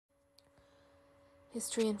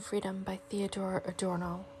History and Freedom by Theodor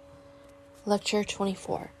Adorno. Lecture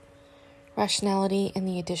 24. Rationality and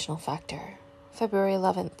the Additional Factor. February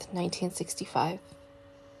 11th, 1965.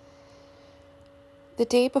 The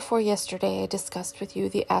day before yesterday, I discussed with you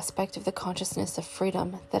the aspect of the consciousness of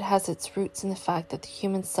freedom that has its roots in the fact that the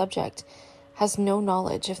human subject has no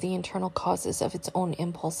knowledge of the internal causes of its own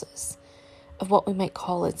impulses, of what we might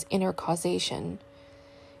call its inner causation.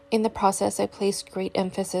 In the process, I placed great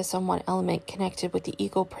emphasis on one element connected with the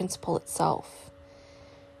ego principle itself.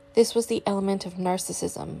 This was the element of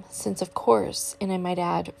narcissism, since of course, and I might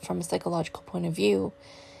add from a psychological point of view,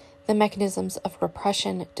 the mechanisms of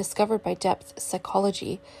repression discovered by depth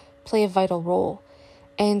psychology play a vital role,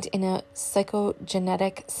 and in a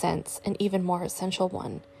psychogenetic sense, an even more essential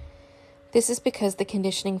one. This is because the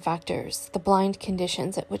conditioning factors, the blind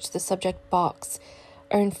conditions at which the subject balks,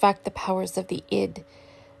 are in fact the powers of the id,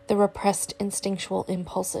 the repressed instinctual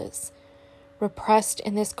impulses. Repressed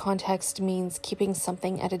in this context means keeping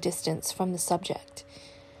something at a distance from the subject.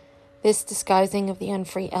 This disguising of the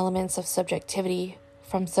unfree elements of subjectivity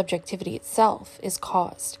from subjectivity itself is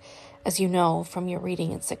caused, as you know from your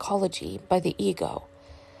reading in psychology, by the ego.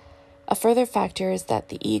 A further factor is that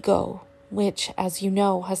the ego, which, as you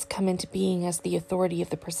know, has come into being as the authority of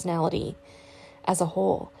the personality as a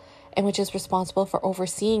whole, and which is responsible for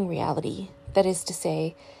overseeing reality, that is to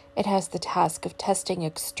say, it has the task of testing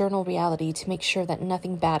external reality to make sure that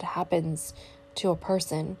nothing bad happens to a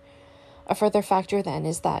person. A further factor, then,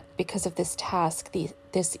 is that because of this task,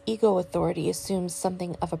 this ego authority assumes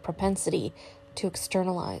something of a propensity to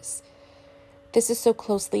externalize. This is so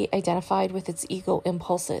closely identified with its ego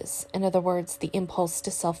impulses, in other words, the impulse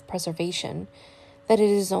to self-preservation, that it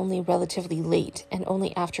is only relatively late and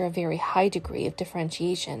only after a very high degree of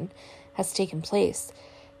differentiation has taken place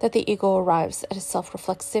that the ego arrives at a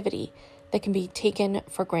self-reflexivity that can be taken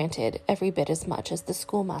for granted every bit as much as the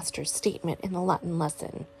schoolmaster's statement in the Latin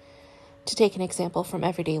lesson. To take an example from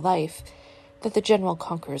everyday life, that the general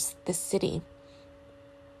conquers the city,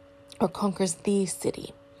 or conquers the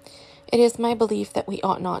city. It is my belief that we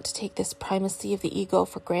ought not to take this primacy of the ego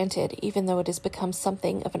for granted, even though it has become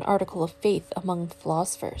something of an article of faith among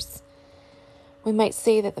philosophers. We might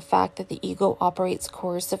say that the fact that the ego operates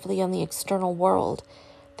coercively on the external world,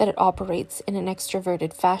 that it operates in an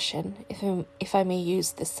extroverted fashion, if I may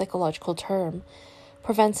use this psychological term,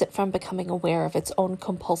 prevents it from becoming aware of its own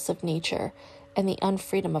compulsive nature and the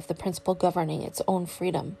unfreedom of the principle governing its own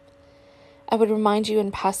freedom. I would remind you in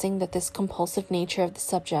passing that this compulsive nature of the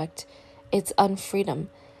subject, its unfreedom,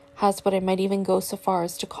 has what I might even go so far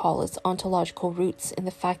as to call its ontological roots in the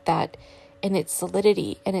fact that, in its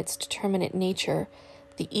solidity and its determinate nature,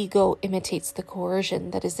 the ego imitates the coercion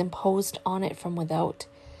that is imposed on it from without,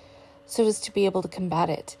 so as to be able to combat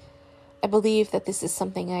it. I believe that this is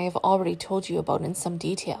something I have already told you about in some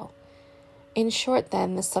detail. In short,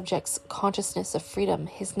 then, the subject's consciousness of freedom,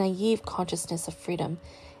 his naive consciousness of freedom,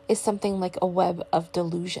 is something like a web of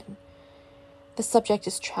delusion. The subject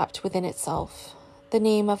is trapped within itself. The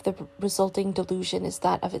name of the resulting delusion is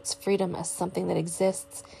that of its freedom as something that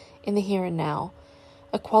exists in the here and now,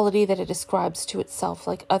 a quality that it ascribes to itself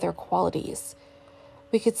like other qualities.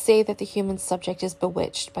 We could say that the human subject is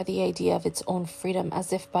bewitched by the idea of its own freedom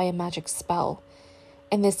as if by a magic spell,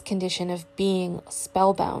 and this condition of being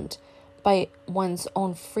spellbound by one's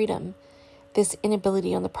own freedom, this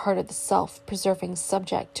inability on the part of the self-preserving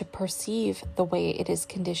subject to perceive the way it is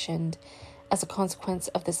conditioned as a consequence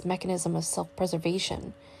of this mechanism of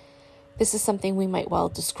self-preservation. This is something we might well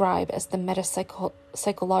describe as the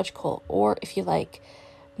metapsychological, or, if you like,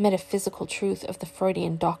 metaphysical truth of the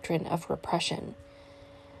Freudian doctrine of repression.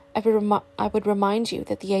 I would remind you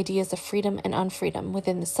that the ideas of freedom and unfreedom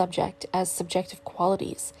within the subject as subjective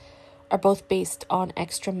qualities are both based on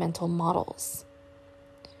extra-mental models.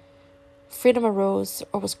 Freedom arose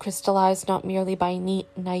or was crystallized not merely by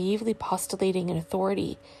naively postulating an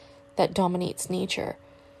authority that dominates nature,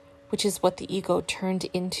 which is what the ego turned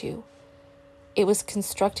into. It was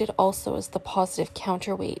constructed also as the positive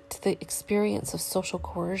counterweight to the experience of social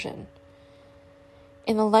coercion.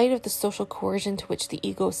 In the light of the social coercion to which the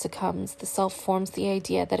ego succumbs, the self forms the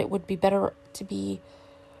idea that it would be better to be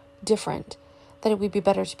different, that it would be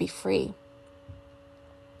better to be free.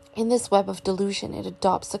 In this web of delusion, it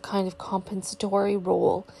adopts a kind of compensatory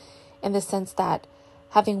role in the sense that,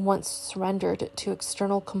 having once surrendered to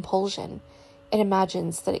external compulsion, it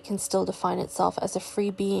imagines that it can still define itself as a free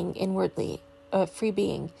being inwardly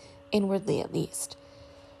at least.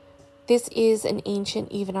 This is an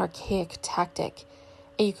ancient, even archaic tactic,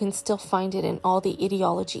 and you can still find it in all the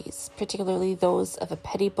ideologies, particularly those of a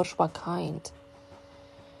petty bourgeois kind.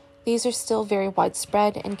 These are still very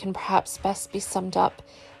widespread and can perhaps best be summed up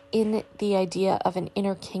in the idea of an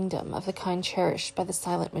inner kingdom of the kind cherished by the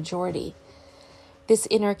silent majority. This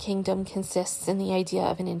inner kingdom consists in the idea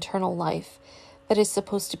of an internal life that is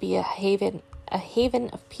supposed to be a haven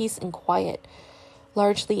of peace and quiet,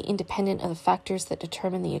 largely independent of the factors that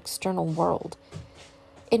determine the external world.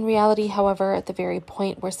 In reality, however, at the very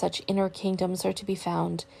point where such inner kingdoms are to be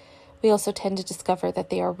found, we also tend to discover that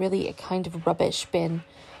they are really a kind of rubbish bin,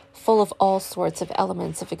 full of all sorts of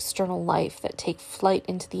elements of external life that take flight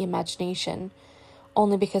into the imagination,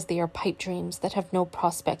 only because they are pipe dreams that have no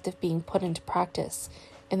prospect of being put into practice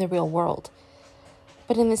in the real world.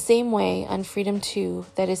 But in the same way, unfreedom too,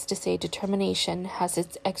 that is to say determination, has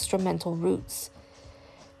its extra-mental roots.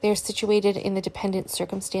 They are situated in the dependent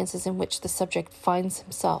circumstances in which the subject finds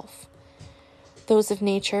himself, those of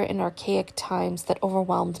nature in archaic times that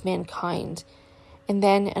overwhelmed mankind, and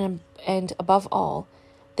then, and above all,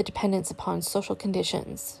 the dependence upon social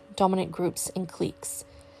conditions, dominant groups, and cliques.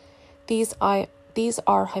 These are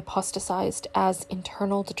hypostasized as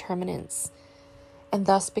internal determinants, and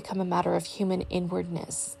thus become a matter of human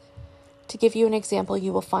inwardness. To give you an example,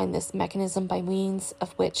 you will find this mechanism by means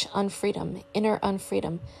of which unfreedom, inner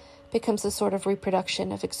unfreedom, becomes a sort of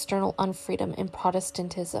reproduction of external unfreedom in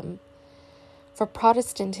Protestantism. For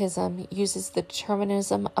Protestantism uses the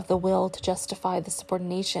determinism of the will to justify the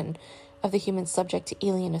subordination of the human subject to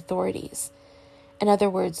alien authorities. In other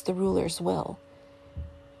words, the ruler's will.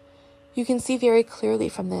 You can see very clearly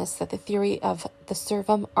from this that the theory of the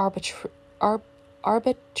servum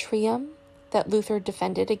arbitrium that Luther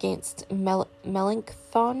defended against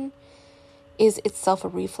Melanchthon is itself a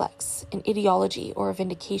reflex, an ideology, or a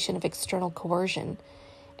vindication of external coercion,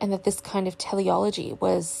 and that this kind of theology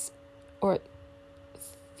was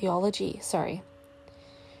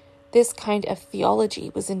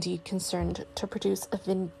indeed concerned to produce a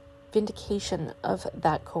vindication of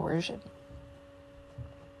that coercion.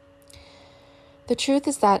 The truth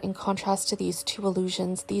is that, in contrast to these two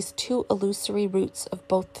illusions, these two illusory roots of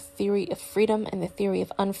both the theory of freedom and the theory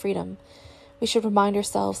of unfreedom, we should remind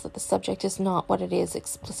ourselves that the subject is not what it is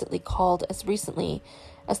explicitly called as recently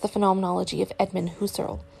as the phenomenology of Edmund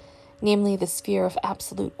Husserl, namely the sphere of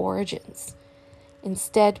absolute origins.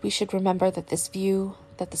 Instead, we should remember that this view,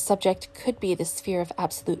 that the subject could be the sphere of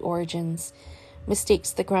absolute origins,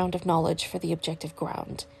 mistakes the ground of knowledge for the objective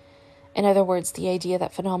ground. In other words, the idea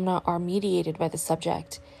that phenomena are mediated by the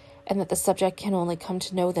subject, and that the subject can only come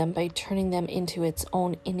to know them by turning them into its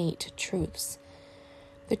own innate truths.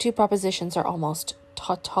 The two propositions are almost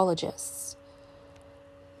tautologists.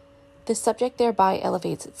 The subject thereby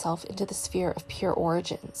elevates itself into the sphere of pure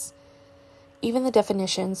origins. Even the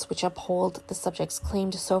definitions which uphold the subject's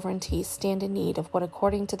claim to sovereignty stand in need of what,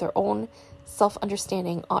 according to their own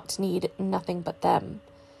self-understanding, ought to need nothing but them.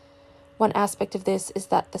 One aspect of this is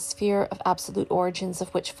that the sphere of absolute origins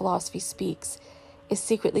of which philosophy speaks is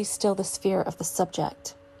secretly still the sphere of the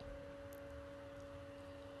subject.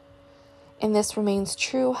 And this remains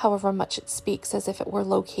true, however much it speaks as if it were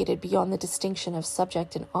located beyond the distinction of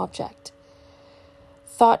subject and object.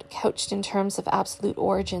 Thought couched in terms of absolute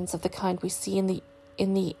origins of the kind we see in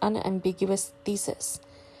the unambiguous thesis,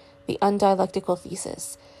 the undialectical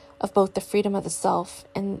thesis, of both the freedom of the self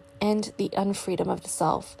and the unfreedom of the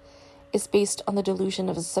self, is based on the delusion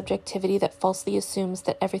of a subjectivity that falsely assumes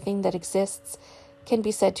that everything that exists can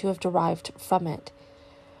be said to have derived from it.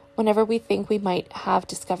 Whenever we think we might have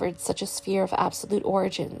discovered such a sphere of absolute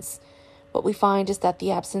origins, what we find is that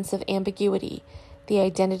the absence of ambiguity, the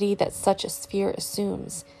identity that such a sphere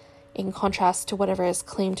assumes, in contrast to whatever is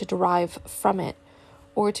claimed to derive from it,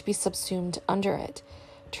 or to be subsumed under it,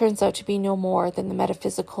 turns out to be no more than the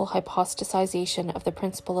metaphysical hypostasization of the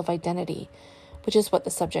principle of identity, which is what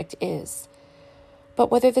the subject is. But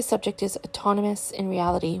whether the subject is autonomous in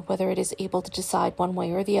reality, whether it is able to decide one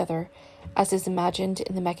way or the other, as is imagined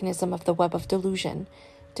in the mechanism of the web of delusion,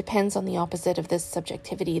 depends on the opposite of this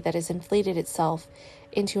subjectivity that has inflated itself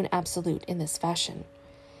into an absolute in this fashion.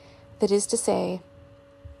 That is to say,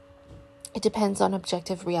 it depends on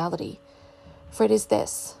objective reality, for it is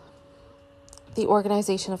this, the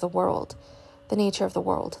organization of the world, the nature of the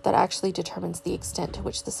world, that actually determines the extent to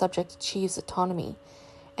which the subject achieves autonomy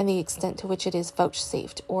and the extent to which it is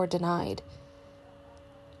vouchsafed or denied.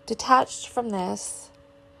 Detached from this,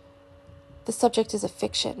 the subject is a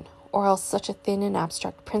fiction, or else such a thin and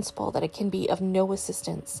abstract principle that it can be of no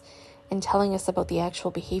assistance in telling us about the actual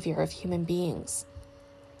behavior of human beings.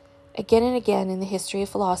 Again and again in the history of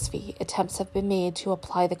philosophy, attempts have been made to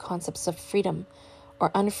apply the concepts of freedom or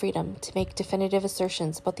unfreedom to make definitive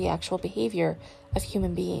assertions about the actual behavior of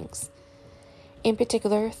human beings. In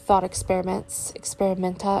particular, thought experiments,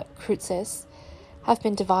 experimenta crucis, have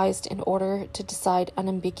been devised in order to decide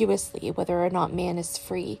unambiguously whether or not man is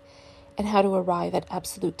free, and how to arrive at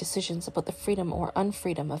absolute decisions about the freedom or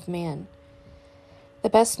unfreedom of man. The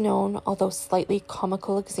best known, although slightly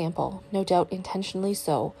comical example, no doubt intentionally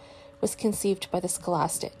so, was conceived by the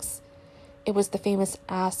scholastics. It was the famous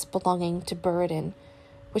ass belonging to Buridan,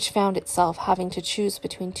 which found itself having to choose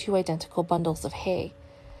between two identical bundles of hay.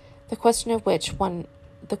 The question of which one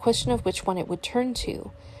it would turn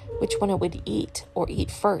to, which one it would eat or eat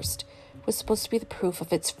first, was supposed to be the proof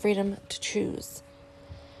of its freedom to choose.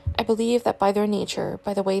 I believe that by their nature,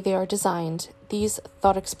 by the way they are designed, these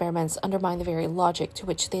thought experiments undermine the very logic to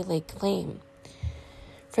which they lay claim,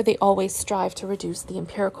 for they always strive to reduce the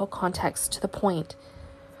empirical context to the point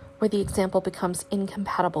where the example becomes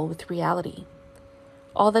incompatible with reality.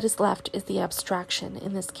 All that is left is the abstraction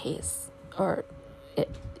in this case,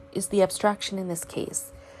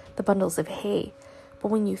 the bundles of hay.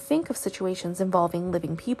 But when you think of situations involving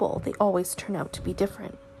living people, they always turn out to be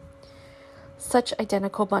different. Such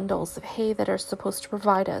identical bundles of hay that are supposed to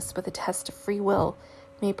provide us with a test of free will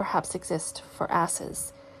may perhaps exist for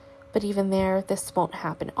asses, but even there, this won't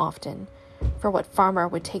happen often, for what farmer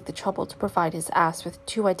would take the trouble to provide his ass with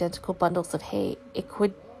two identical bundles of hay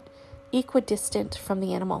equidistant from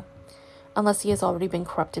the animal, unless he has already been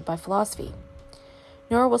corrupted by philosophy?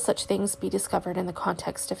 Nor will such things be discovered in the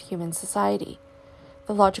context of human society.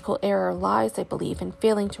 The logical error lies, I believe, in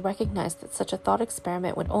failing to recognize that such a thought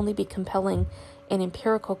experiment would only be compelling in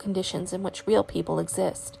empirical conditions in which real people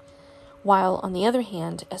exist, while, on the other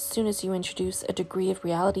hand, as soon as you introduce a degree of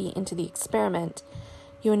reality into the experiment,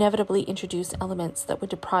 you inevitably introduce elements that would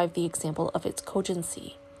deprive the example of its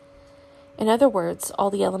cogency. In other words, all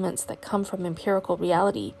the elements that come from empirical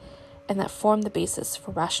reality and that form the basis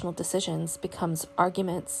for rational decisions become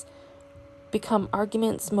arguments,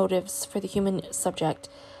 motives for the human subject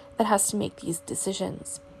that has to make these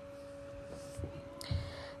decisions.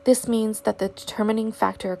 This means that the determining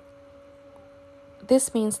factors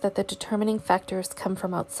come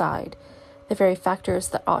from outside, the very factors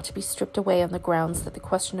that ought to be stripped away on the grounds that the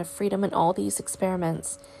question of freedom in all these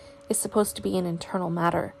experiments is supposed to be an internal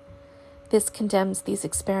matter. This condemns these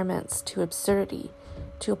experiments to absurdity,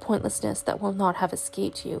 to a pointlessness that will not have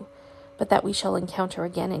escaped you, but that we shall encounter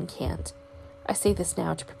again in Kant. I say this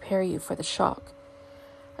now to prepare you for the shock.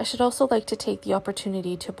 I should also like to take the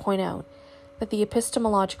opportunity to point out that the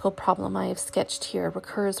epistemological problem I have sketched here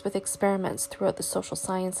recurs with experiments throughout the social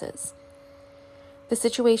sciences. The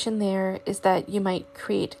situation there is that you might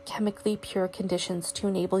create chemically pure conditions to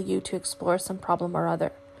enable you to explore some problem or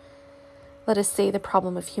other. Let us say the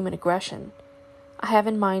problem of human aggression. I have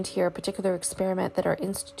in mind here a particular experiment that our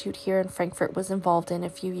institute here in Frankfurt was involved in a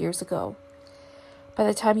few years ago. By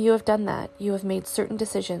the time you have done that, you have made certain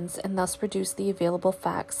decisions and thus reduced the available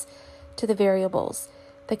facts to the variables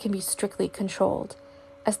that can be strictly controlled,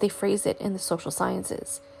 as they phrase it in the social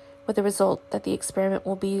sciences, with the result that the experiment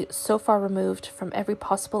will be so far removed from every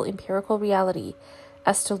possible empirical reality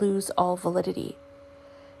as to lose all validity.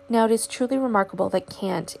 Now it is truly remarkable that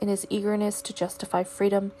Kant, in his eagerness to justify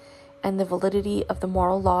freedom and the validity of the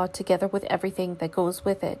moral law together with everything that goes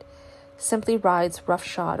with it, simply rides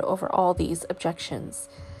roughshod over all these objections,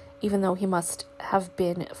 even though he must have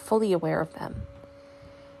been fully aware of them.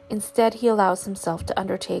 Instead, he allows himself to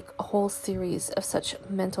undertake a whole series of such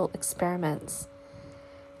mental experiments.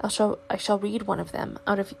 I shall read one of them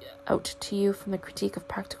out to you from the Critique of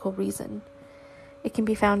Practical Reason. It can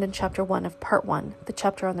be found in Chapter 1 of Part 1, the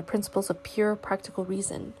chapter on the principles of pure practical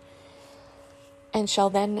reason, and shall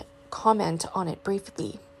then comment on it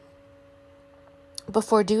briefly.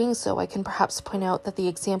 Before doing so, I can perhaps point out that the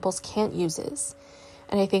examples Kant uses,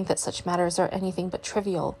 and I think that such matters are anything but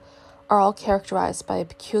trivial, are all characterized by a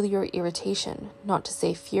peculiar irritation, not to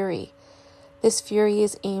say fury. This fury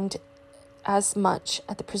is aimed as much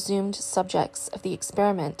at the presumed subjects of the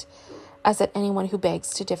experiment as at anyone who begs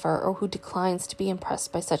to differ or who declines to be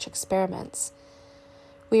impressed by such experiments.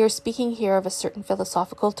 We are speaking here of a certain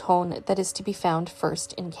philosophical tone that is to be found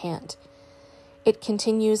first in Kant. It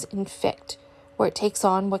continues in Fichte, where it takes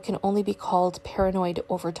on what can only be called paranoid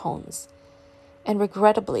overtones. And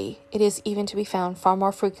regrettably, it is even to be found far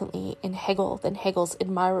more frequently in Hegel than Hegel's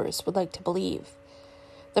admirers would like to believe.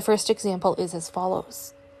 The first example is as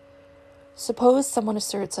follows. Suppose someone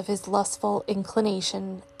asserts of his lustful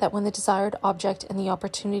inclination that when the desired object and the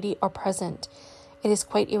opportunity are present, it is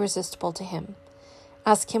quite irresistible to him.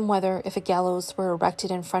 Ask him whether, if a gallows were erected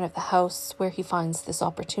in front of the house where he finds this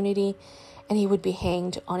opportunity, and he would be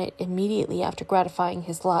hanged on it immediately after gratifying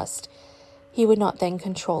his lust, he would not then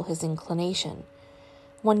control his inclination.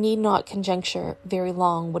 One need not conjecture very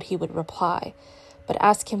long what he would reply, but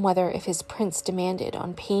ask him whether, if his prince demanded,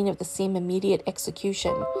 on pain of the same immediate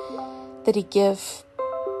execution, that he give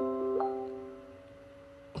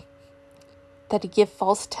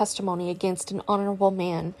false testimony against an honorable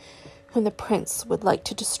man whom the prince would like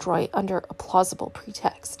to destroy under a plausible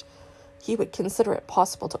pretext, he would consider it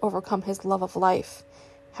possible to overcome his love of life,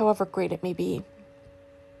 however great it may be.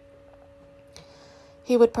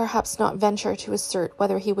 He would perhaps not venture to assert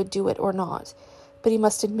whether he would do it or not, but he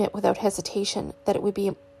must admit without hesitation that it would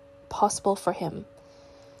be possible for him.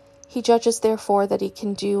 He judges, therefore, that he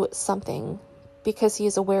can do something, because he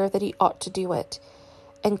is aware that he ought to do it,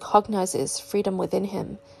 and cognizes freedom within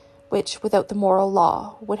him, which, without the moral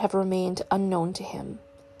law, would have remained unknown to him.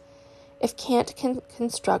 If Kant can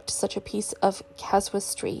construct such a piece of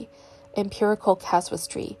casuistry, empirical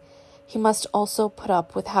casuistry, he must also put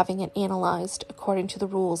up with having it analyzed according to the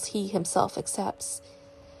rules he himself accepts.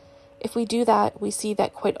 If we do that, we see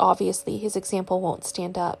that quite obviously his example won't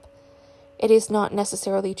stand up. It is not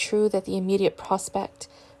necessarily true that the immediate prospect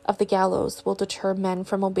of the gallows will deter men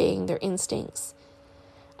from obeying their instincts.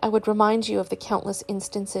 I would remind you of the countless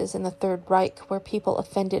instances in the Third Reich where people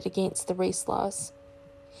offended against the race laws.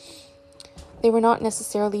 They were not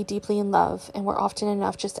necessarily deeply in love, and were often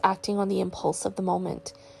enough just acting on the impulse of the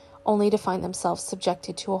moment, only to find themselves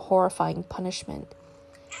subjected to a horrifying punishment.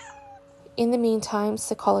 In the meantime,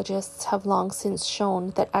 psychologists have long since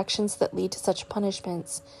shown that actions that lead to such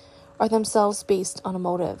punishments are themselves based on a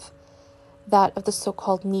motive, that of the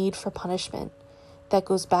so-called need for punishment, that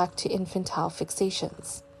goes back to infantile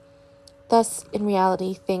fixations. Thus, in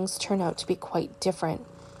reality, things turn out to be quite different.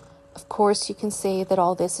 Of course, you can say that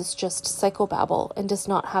all this is just psychobabble and does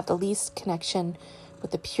not have the least connection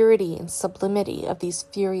with the purity and sublimity of these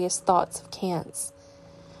furious thoughts of Kant's.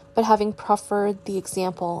 But having proffered the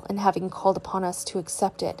example and having called upon us to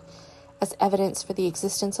accept it as evidence for the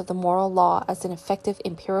existence of the moral law as an effective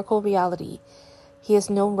empirical reality, he has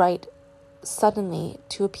no right suddenly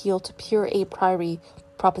to appeal to pure a priori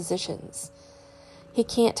propositions. He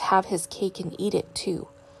can't have his cake and eat it too.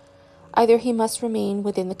 Either he must remain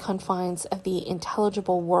within the confines of the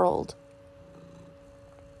intelligible world,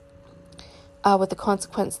 with the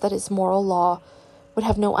consequence that his moral law would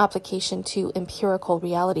have no application to empirical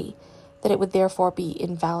reality, that it would therefore be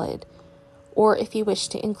invalid, or if he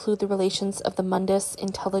wished to include the relations of the mundus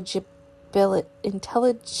intelligibilis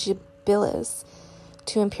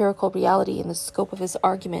to empirical reality in the scope of his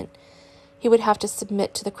argument, he would have to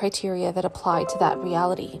submit to the criteria that apply to that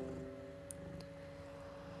reality.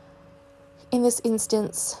 In this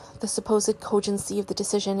instance, the supposed cogency of the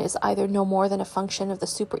decision is either no more than a function of the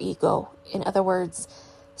superego, in other words,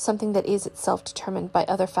 something that is itself determined by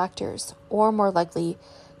other factors, or more likely,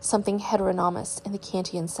 something heteronomous in the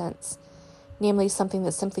Kantian sense, namely something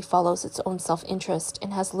that simply follows its own self-interest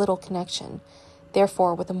and has little connection,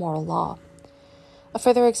 therefore, with the moral law. A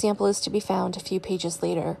further example is to be found a few pages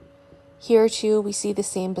later. Here, too, we see the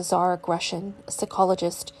same bizarre aggression. A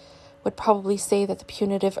psychologist would probably say that the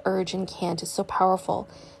punitive urge in Kant is so powerful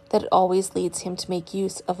that it always leads him to make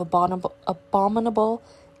use of abominable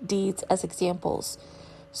deeds as examples,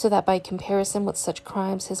 so that by comparison with such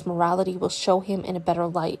crimes his morality will show him in a better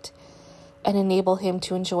light, and enable him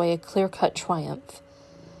to enjoy a clear-cut triumph.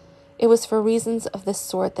 It was for reasons of this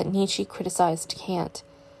sort that Nietzsche criticized Kant.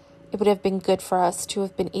 It would have been good for us to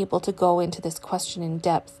have been able to go into this question in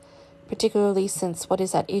depth, particularly since what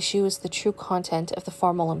is at issue is the true content of the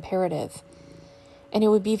formal imperative. And it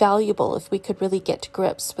would be valuable if we could really get to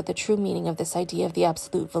grips with the true meaning of this idea of the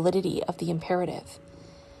absolute validity of the imperative.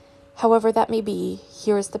 However that may be,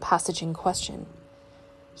 here is the passage in question.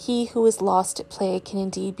 He who is lost at play can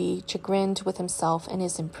indeed be chagrined with himself and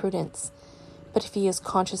his imprudence, but if he is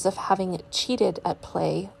conscious of having cheated at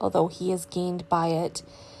play, although he has gained by it,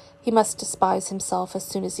 he must despise himself as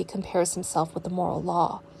soon as he compares himself with the moral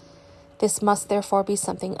law. This must therefore be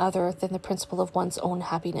something other than the principle of one's own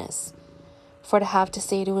happiness. For to have to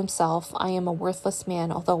say to himself, I am a worthless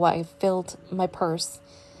man, although I have filled my purse,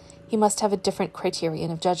 he must have a different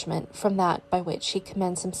criterion of judgment from that by which he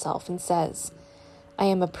commends himself and says, I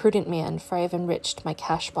am a prudent man, for I have enriched my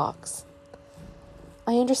cash box.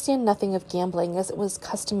 I understand nothing of gambling as it was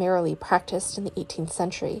customarily practiced in the 18th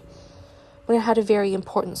century, when it had a very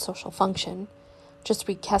important social function. Just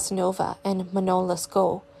read Casanova and Manon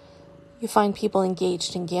Lescaut. You find people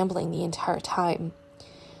engaged in gambling the entire time.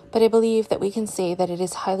 But I believe that we can say that it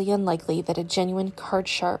is highly unlikely that a genuine card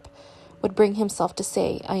sharp would bring himself to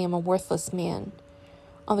say, I am a worthless man.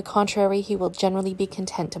 On the contrary, he will generally be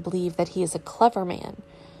content to believe that he is a clever man,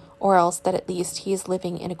 or else that at least he is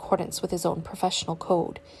living in accordance with his own professional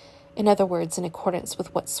code, In other words, in accordance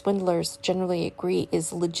with what swindlers generally agree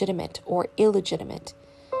is legitimate or illegitimate.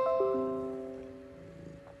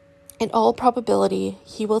 In all probability,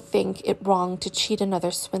 he will think it wrong to cheat another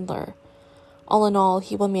swindler. All in all,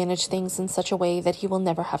 he will manage things in such a way that he will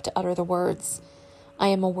never have to utter the words, "I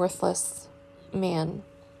am a worthless man,"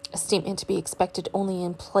 a statement to be expected only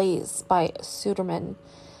in plays by Sudermann,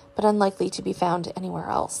 but unlikely to be found anywhere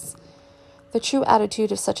else. The true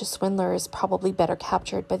attitude of such a swindler is probably better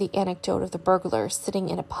captured by the anecdote of the burglar sitting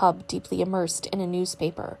in a pub deeply immersed in a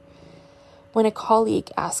newspaper. When a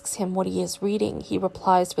colleague asks him what he is reading, he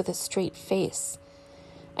replies with a straight face,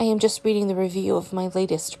 "I am just reading the review of my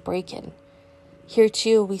latest break-in." Here,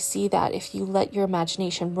 too, we see that if you let your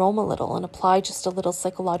imagination roam a little and apply just a little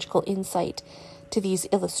psychological insight to these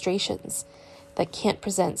illustrations that Kant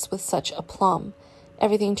presents with such aplomb,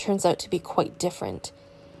 everything turns out to be quite different.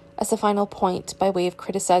 As a final point, by way of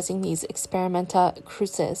criticizing these experimenta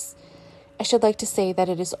crucis, I should like to say that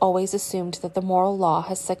it is always assumed that the moral law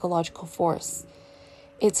has psychological force.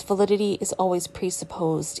 Its validity is always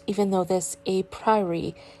presupposed, even though this a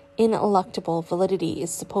priori ineluctable validity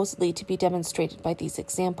is supposedly to be demonstrated by these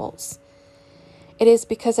examples. It is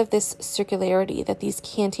because of this circularity that these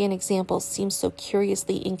Kantian examples seem so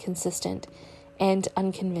curiously inconsistent and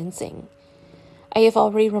unconvincing. I have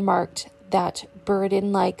already remarked that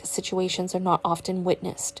Buridan-like situations are not often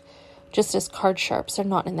witnessed, just as card sharps are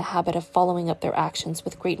not in the habit of following up their actions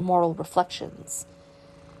with great moral reflections.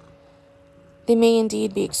 They may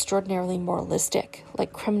indeed be extraordinarily moralistic,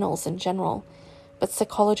 like criminals in general, but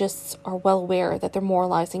psychologists are well aware that their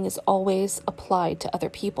moralizing is always applied to other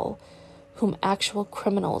people, whom actual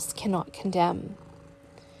criminals cannot condemn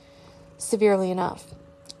severely enough,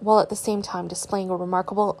 while at the same time displaying a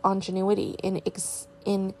remarkable ingenuity in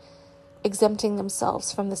exempting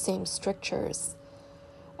themselves from the same strictures.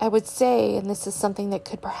 I would say, and this is something that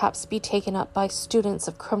could perhaps be taken up by students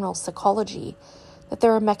of criminal psychology, that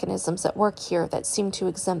there are mechanisms at work here that seem to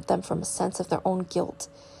exempt them from a sense of their own guilt,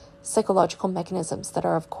 psychological mechanisms that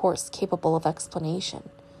are, of course, capable of explanation.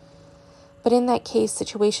 But in that case,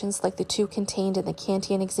 situations like the two contained in the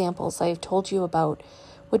Kantian examples I have told you about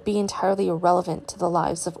would be entirely irrelevant to the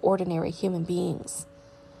lives of ordinary human beings.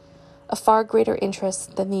 A far greater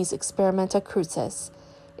interest than these experimenta crucis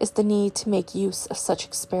is the need to make use of such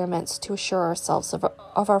experiments to assure ourselves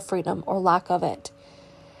of our freedom or lack of it.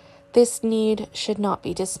 This need should not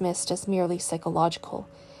be dismissed as merely psychological.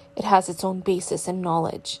 It has its own basis in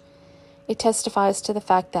knowledge. It testifies to the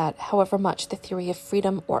fact that, however much the theory of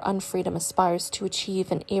freedom or unfreedom aspires to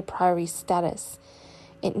achieve an a priori status,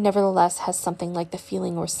 it nevertheless has something like the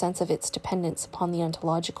feeling or sense of its dependence upon the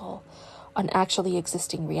ontological, on actually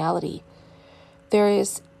existing reality. There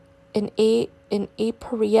is an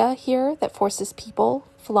aporia here that forces people,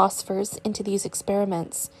 philosophers, into these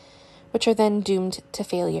experiments, which are then doomed to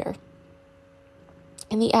failure.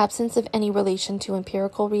 In the absence of any relation to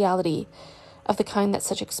empirical reality, of the kind that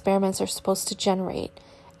such experiments are supposed to generate,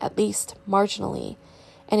 at least marginally,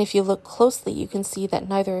 and if you look closely you can see that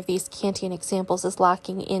neither of these Kantian examples is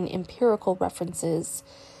lacking in empirical references.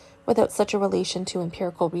 Without such a relation to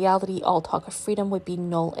empirical reality, all talk of freedom would be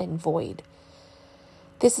null and void.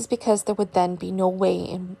 This is because there would then be no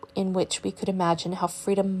way in which we could imagine how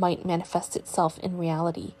freedom might manifest itself in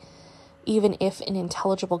reality, even if an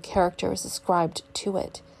intelligible character is ascribed to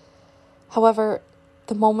it. However,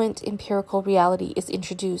 the moment empirical reality is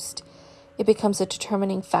introduced, it becomes a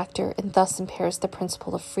determining factor and thus impairs the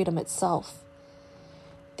principle of freedom itself.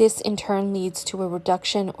 This in turn leads to a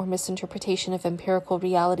reduction or misinterpretation of empirical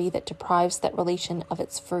reality that deprives that relation of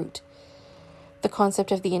its fruit. The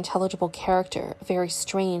concept of the intelligible character, a very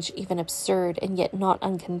strange, even absurd, and yet not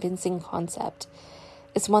unconvincing concept,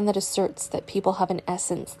 is one that asserts that people have an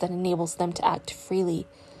essence that enables them to act freely,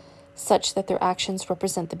 such that their actions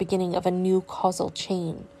represent the beginning of a new causal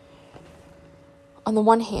chain. On the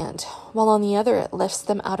one hand, while on the other it lifts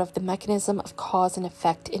them out of the mechanism of cause and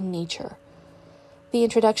effect in nature. The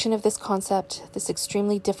introduction of this concept, this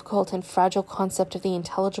extremely difficult and fragile concept of the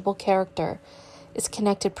intelligible character, is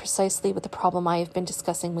connected precisely with the problem I have been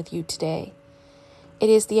discussing with you today. It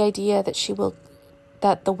is the idea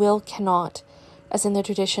that the will cannot, as in the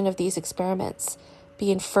tradition of these experiments,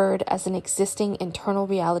 be inferred as an existing internal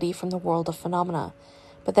reality from the world of phenomena,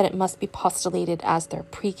 but that it must be postulated as their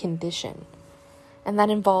precondition. And that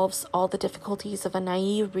involves all the difficulties of a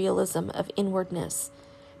naive realism of inwardness,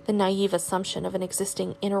 the naive assumption of an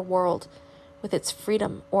existing inner world with its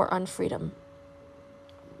freedom or unfreedom.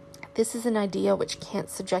 This is an idea which Kant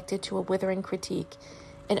subjected to a withering critique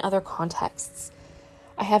in other contexts.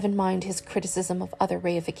 I have in mind his criticism of other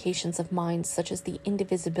reifications of mind, such as the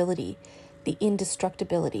indivisibility, the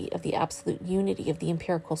indestructibility of the absolute unity of the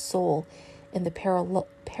empirical soul in the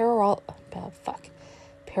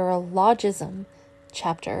paralogism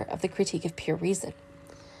chapter of the Critique of Pure Reason.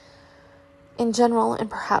 In general, and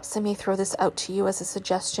perhaps I may throw this out to you as a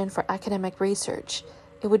suggestion for academic research,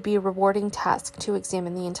 it would be a rewarding task to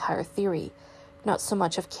examine the entire theory, not so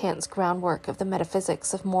much of Kant's groundwork of the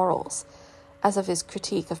metaphysics of morals, as of his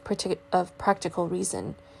critique of practical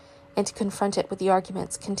reason, and to confront it with the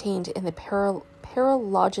arguments contained in the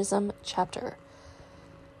paralogism chapter.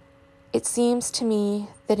 It seems to me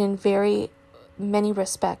that in very many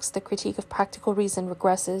respects the critique of practical reason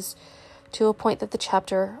regresses to a point that the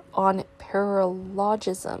chapter on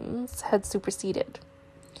paralogisms had superseded.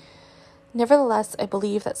 Nevertheless, I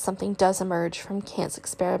believe that something does emerge from Kant's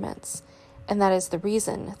experiments, and that is the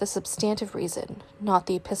reason, the substantive reason, not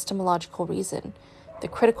the epistemological reason, the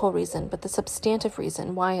critical reason, but the substantive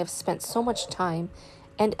reason why I have spent so much time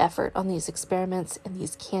and effort on these experiments and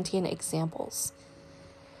these Kantian examples.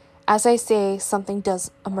 As I say, something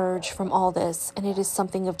does emerge from all this, and it is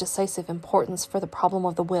something of decisive importance for the problem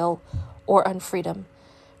of the will or unfreedom,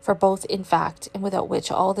 for both in fact and without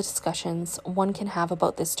which all the discussions one can have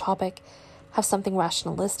about this topic have something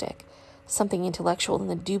rationalistic, something intellectual in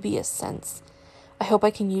the dubious sense. I hope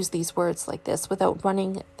I can use these words like this without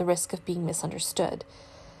running the risk of being misunderstood.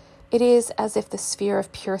 It is as if the sphere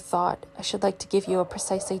of pure thought, I should like to give you a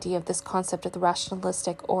precise idea of this concept of the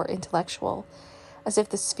rationalistic or intellectual, as if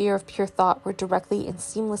the sphere of pure thought were directly and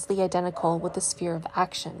seamlessly identical with the sphere of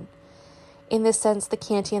action. In this sense, the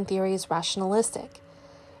Kantian theory is rationalistic.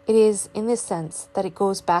 It is in this sense that it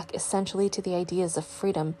goes back essentially to the ideas of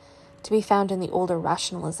freedom to be found in the older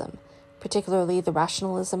rationalism, particularly the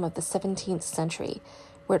rationalism of the 17th century,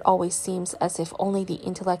 where it always seems as if only the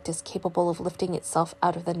intellect is capable of lifting itself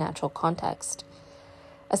out of the natural context,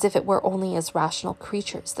 as if it were only as rational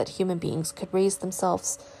creatures that human beings could raise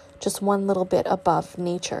themselves just one little bit above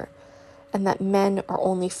nature, and that men are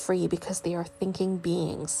only free because they are thinking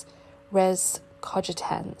beings, res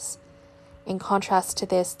cogitans. In contrast to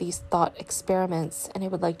this, these thought experiments, and I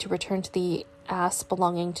would like to return to the ass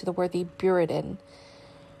belonging to the worthy Buridan,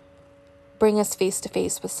 bring us face to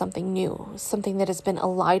face with something new, something that has been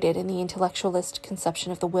elided in the intellectualist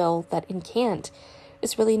conception of the will that in Kant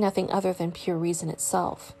is really nothing other than pure reason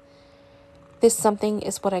itself. This something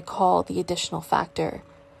is what I call the additional factor.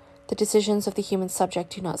 The decisions of the human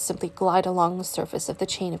subject do not simply glide along the surface of the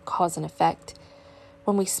chain of cause and effect.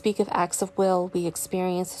 When we speak of acts of will, we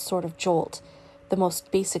experience a sort of jolt. The most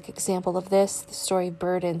basic example of this, the story of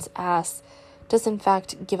Buridan's ass, does in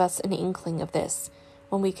fact give us an inkling of this,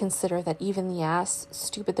 when we consider that even the ass,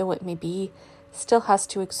 stupid though it may be, still has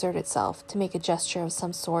to exert itself, to make a gesture of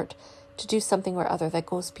some sort, to do something or other that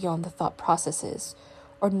goes beyond the thought processes,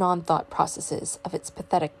 or non-thought processes, of its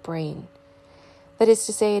pathetic brain. That is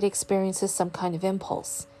to say, it experiences some kind of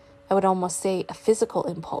impulse. I would almost say a physical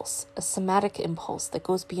impulse, a somatic impulse that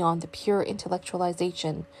goes beyond the pure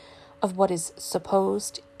intellectualization of what is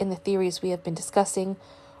supposed, in the theories we have been discussing,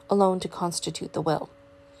 alone to constitute the will.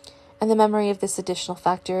 And the memory of this additional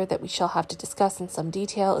factor that we shall have to discuss in some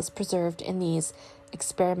detail is preserved in these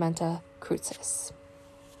Experimenta Crucis.